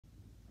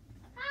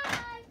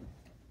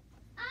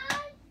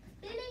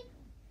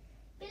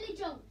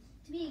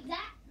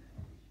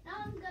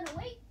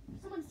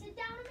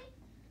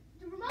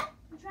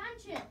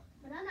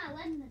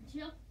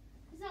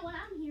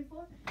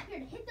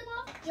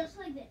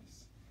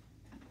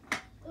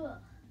Ugh.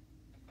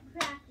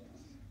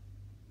 Practice.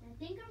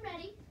 I think I'm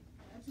ready.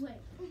 Let's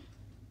wait.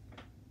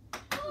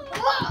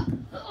 Oh!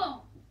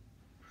 Oh!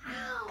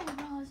 Ow!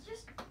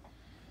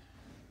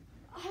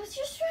 I was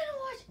just trying to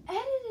watch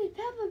edited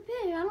Peppa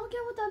Pig. I don't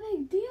get what that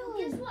big deal Well,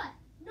 is. guess what?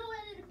 No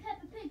edited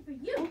Peppa Pig for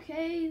you.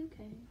 Okay.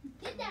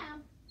 Get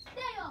down.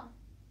 Stay off.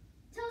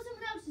 Tell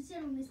someone else to sit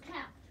on this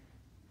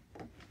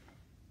couch.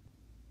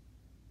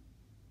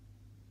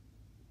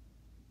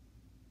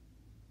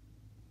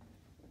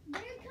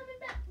 They're coming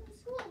back from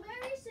school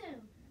very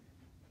soon.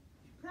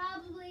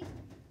 Probably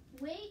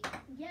wait,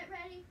 get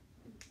ready,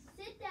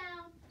 sit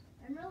down,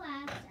 and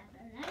relax after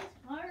a nice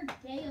hard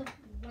day of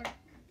work.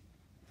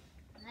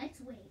 Let's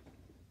wait.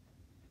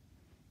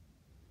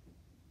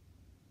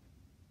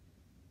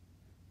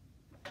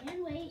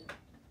 And wait.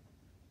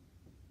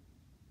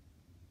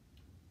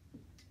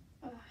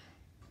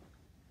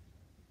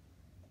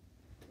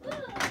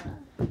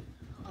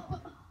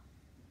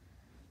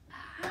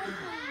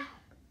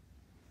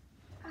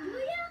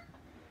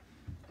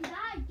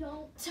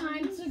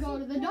 Time to go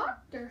to the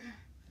doctor.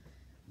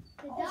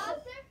 The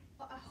doctor?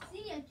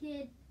 See ya,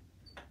 kid.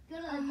 Go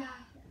to the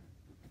doctor.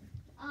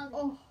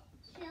 Oh.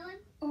 Chilling?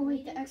 Oh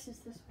wait, the exit's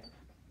this way.